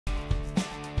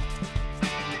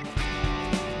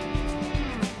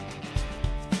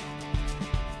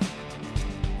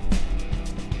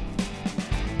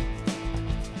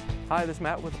Hi, this is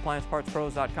Matt with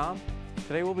AppliancePartsPros.com.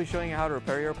 Today we'll be showing you how to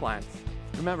repair your appliance.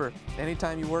 Remember,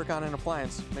 anytime you work on an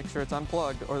appliance, make sure it's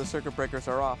unplugged or the circuit breakers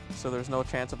are off so there's no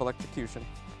chance of electrocution.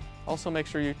 Also make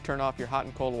sure you turn off your hot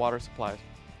and cold water supplies.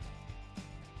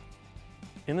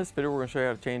 In this video we're going to show you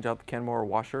how to change out the Kenmore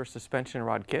washer suspension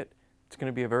rod kit. It's going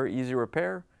to be a very easy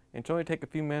repair and it'll only take a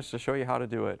few minutes to show you how to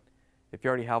do it. If you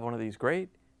already have one of these, great.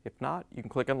 If not, you can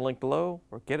click on the link below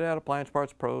or get it at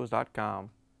AppliancePartsPros.com.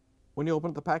 When you open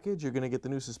up the package, you're going to get the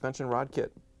new suspension rod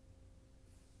kit.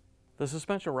 The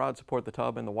suspension rods support the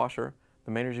tub and the washer.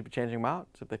 The main reason you'll be changing them out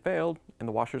is if they failed and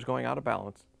the washer is going out of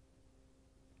balance.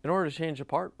 In order to change the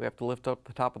part, we have to lift up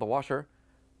the top of the washer.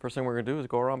 First thing we're going to do is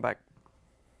go around back.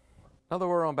 Now that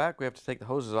we're around back, we have to take the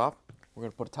hoses off. We're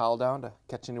going to put a towel down to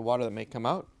catch any water that may come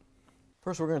out.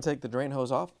 First, we're going to take the drain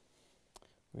hose off.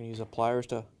 We're going to use the pliers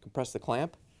to compress the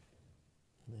clamp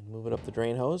and then move it up the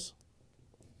drain hose.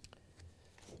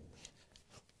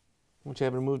 Once you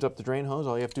have it moved up the drain hose,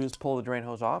 all you have to do is pull the drain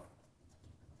hose off.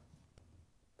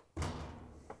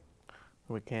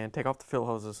 We can take off the fill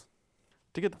hoses.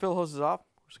 To get the fill hoses off,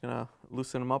 we're just going to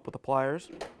loosen them up with the pliers.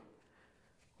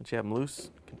 Once you have them loose,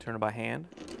 you can turn it by hand.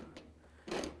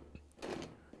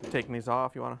 You're taking these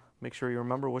off, you want to make sure you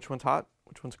remember which one's hot,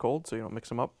 which one's cold, so you don't mix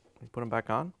them up and put them back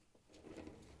on.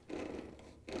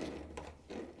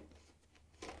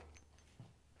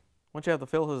 Once you have the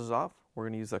fill hoses off, we're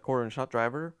going to use a 1/4-inch nut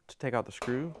driver to take out the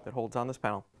screw that holds on this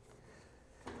panel.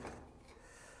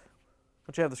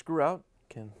 Once you have the screw out, you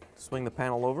can swing the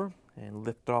panel over and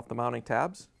lift off the mounting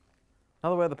tabs. Now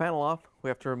that we have the panel off, we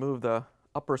have to remove the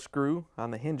upper screw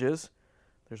on the hinges.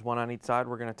 There's one on each side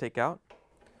we're going to take out.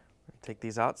 We're going to take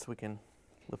these out so we can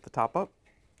lift the top up.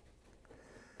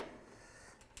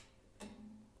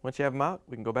 Once you have them out,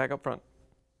 we can go back up front.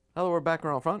 Now that we're back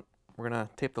around front, we're going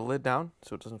to tape the lid down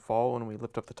so it doesn't fall when we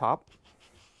lift up the top.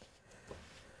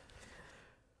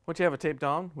 Once you have it taped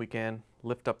down, we can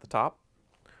lift up the top.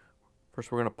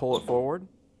 First we're going to pull it forward,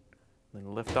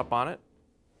 then lift up on it,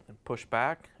 and push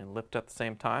back and lift at the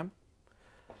same time.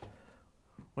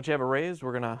 Once you have it raised,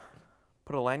 we're going to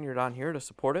put a lanyard on here to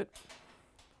support it.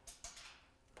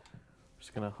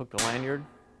 Just going to hook the lanyard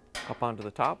up onto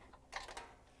the top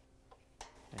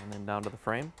and then down to the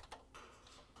frame.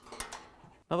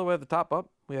 Now that we have the top up,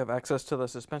 we have access to the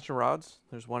suspension rods.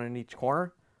 There's one in each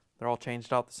corner. They're all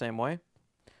changed out the same way.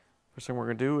 First thing we're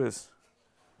going to do is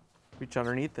reach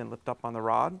underneath and lift up on the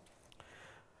rod.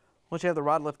 Once you have the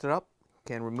rod lifted up,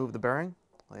 you can remove the bearing.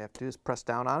 All you have to do is press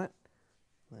down on it,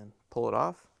 then pull it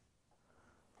off.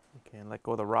 You can let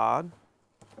go of the rod.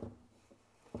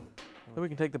 Then we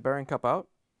can take the bearing cup out.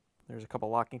 There's a couple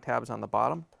locking tabs on the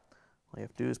bottom. All you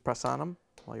have to do is press on them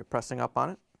while you're pressing up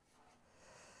on it.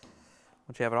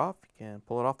 Once you have it off, you can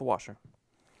pull it off the washer.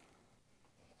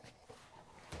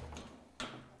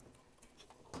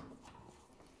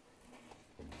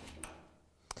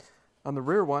 On the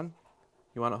rear one,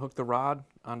 you want to hook the rod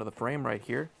onto the frame right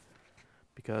here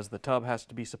because the tub has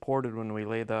to be supported when we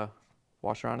lay the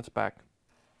washer on its back.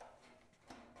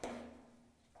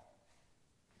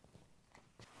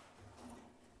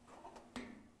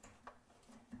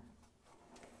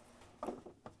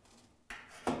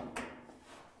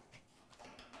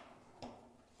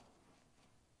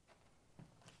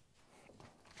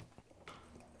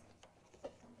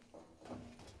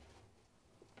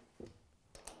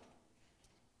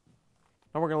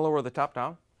 Now we're going to lower the top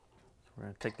down. So we're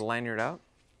going to take the lanyard out.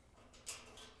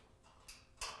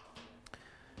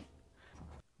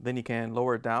 Then you can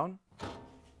lower it down.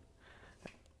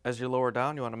 As you lower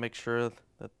down, you want to make sure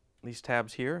that these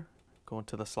tabs here go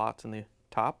into the slots in the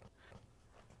top.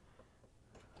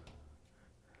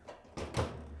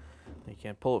 You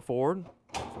can pull it forward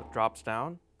so it drops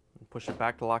down and push it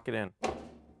back to lock it in.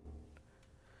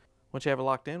 Once you have it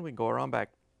locked in, we can go around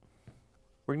back.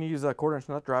 We're going to use a 1/4-inch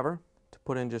nut driver to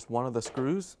put in just one of the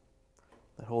screws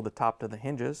that hold the top to the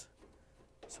hinges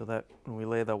so that when we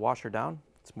lay the washer down,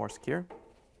 it's more secure.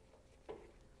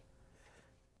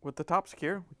 With the top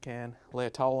secure, we can lay a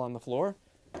towel on the floor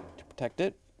to protect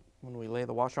it when we lay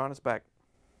the washer on its back.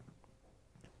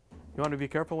 You want to be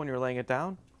careful when you're laying it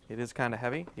down. It is kind of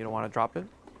heavy. You don't want to drop it.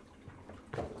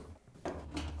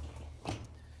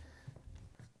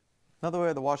 Now that we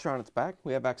have the washer on its back,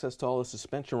 we have access to all the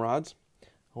suspension rods.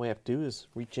 All we have to do is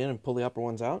reach in and pull the upper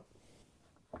ones out.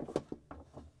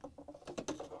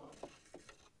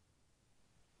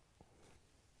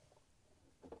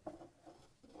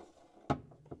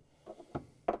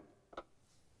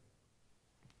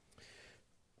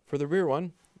 For the rear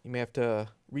one, you may have to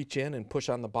reach in and push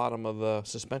on the bottom of the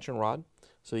suspension rod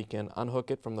so you can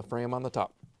unhook it from the frame on the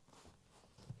top.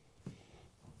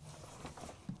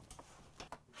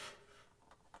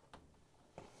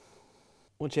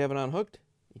 Once you have it unhooked,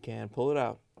 you can pull it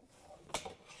out.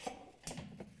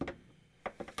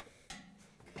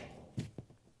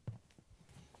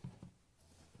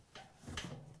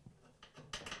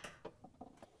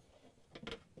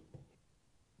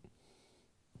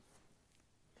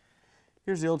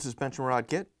 Here's the old suspension rod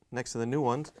kit next to the new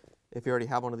ones. If you already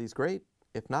have one of these, great.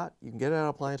 If not, you can get it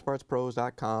at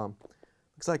appliancepartspros.com.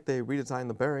 Looks like they redesigned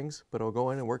the bearings, but it'll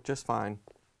go in and work just fine.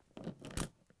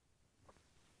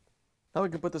 Now we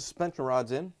can put the suspension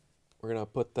rods in. We're going to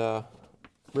put the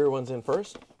rear ones in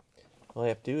first. All you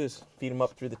have to do is feed them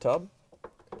up through the tub.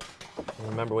 And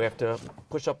remember, we have to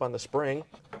push up on the spring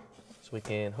so we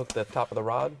can hook the top of the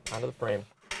rod onto the frame.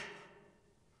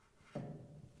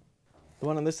 The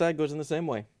one on this side goes in the same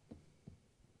way.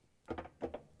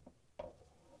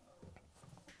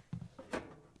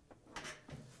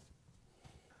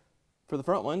 For the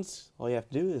front ones, all you have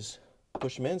to do is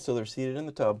push them in so they're seated in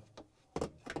the tub.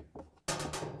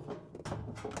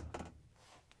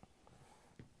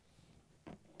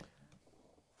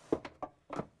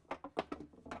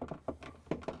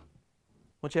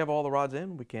 Once you have all the rods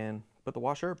in, we can put the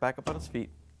washer back up on its feet.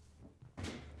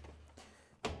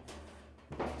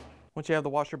 Once you have the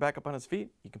washer back up on its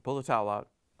feet, you can pull the towel out.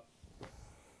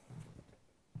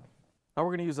 Now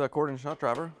we're going to use a 1/4-inch nut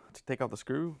driver to take out the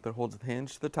screw that holds the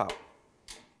hinge to the top.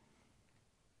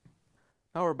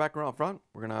 Now we're back around front.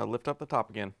 We're going to lift up the top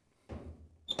again.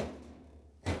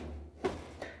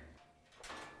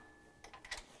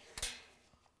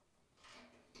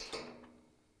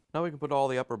 Now we can put all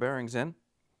the upper bearings in.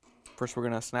 First we're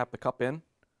going to snap the cup in.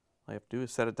 All you have to do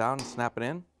is set it down and snap it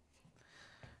in.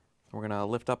 We're going to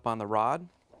lift up on the rod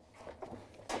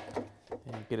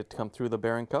and get it to come through the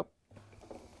bearing cup.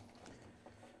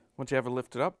 Once you have it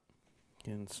lifted up,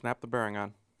 you can snap the bearing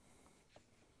on.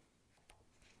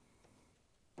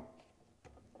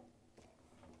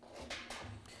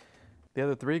 The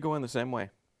other three go in the same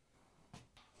way.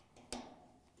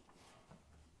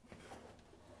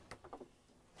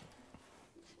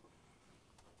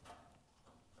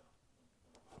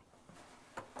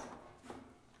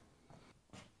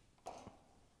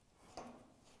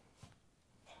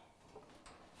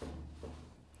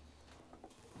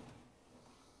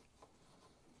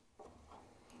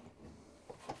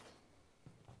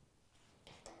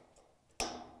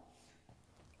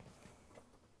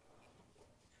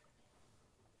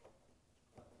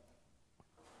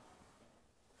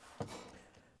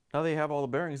 Now that you have all the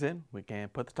bearings in, we can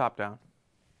put the top down.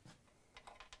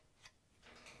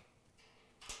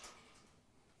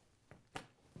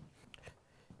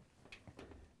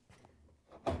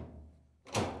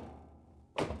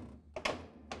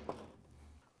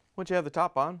 Once you have the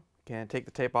top on, you can take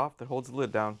the tape off that holds the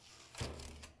lid down.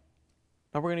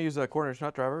 Now we're going to use a 1/4-inch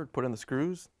nut driver to put in the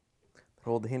screws that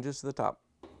hold the hinges to the top.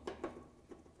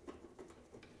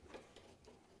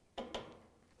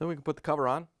 Then we can put the cover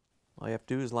on. All you have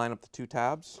to do is line up the two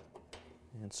tabs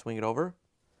and swing it over.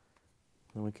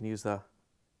 Then we can use the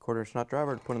 1/4-inch nut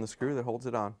driver to put in the screw that holds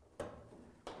it on.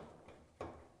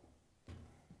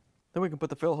 Then we can put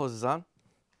the fill hoses on.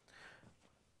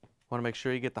 Want to make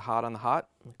sure you get the hot on the hot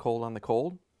and the cold on the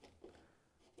cold.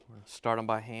 We're going to start them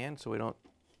by hand so we don't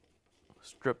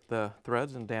strip the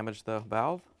threads and damage the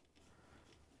valve.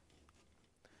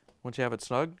 Once you have it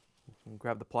snug, you can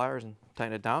grab the pliers and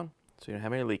tighten it down so you don't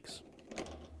have any leaks.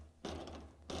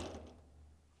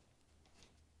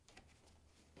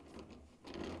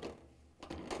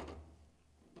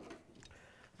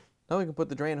 Now we can put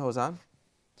the drain hose on.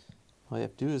 All you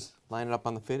have to do is line it up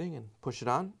on the fitting and push it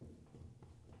on.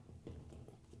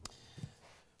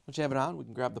 Once you have it on, we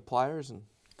can grab the pliers and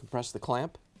compress the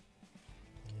clamp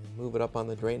and move it up on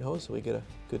the drain hose so we get a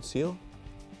good seal.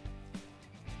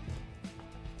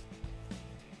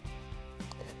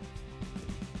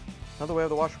 Now that we have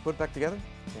the washer put back together,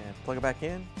 and plug it back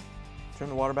in, turn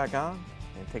the water back on,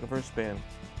 and take it for a spin.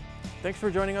 Thanks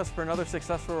for joining us for another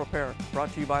successful repair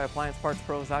brought to you by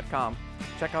AppliancePartsPros.com.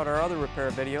 Check out our other repair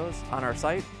videos on our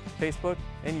site, Facebook,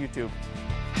 and YouTube.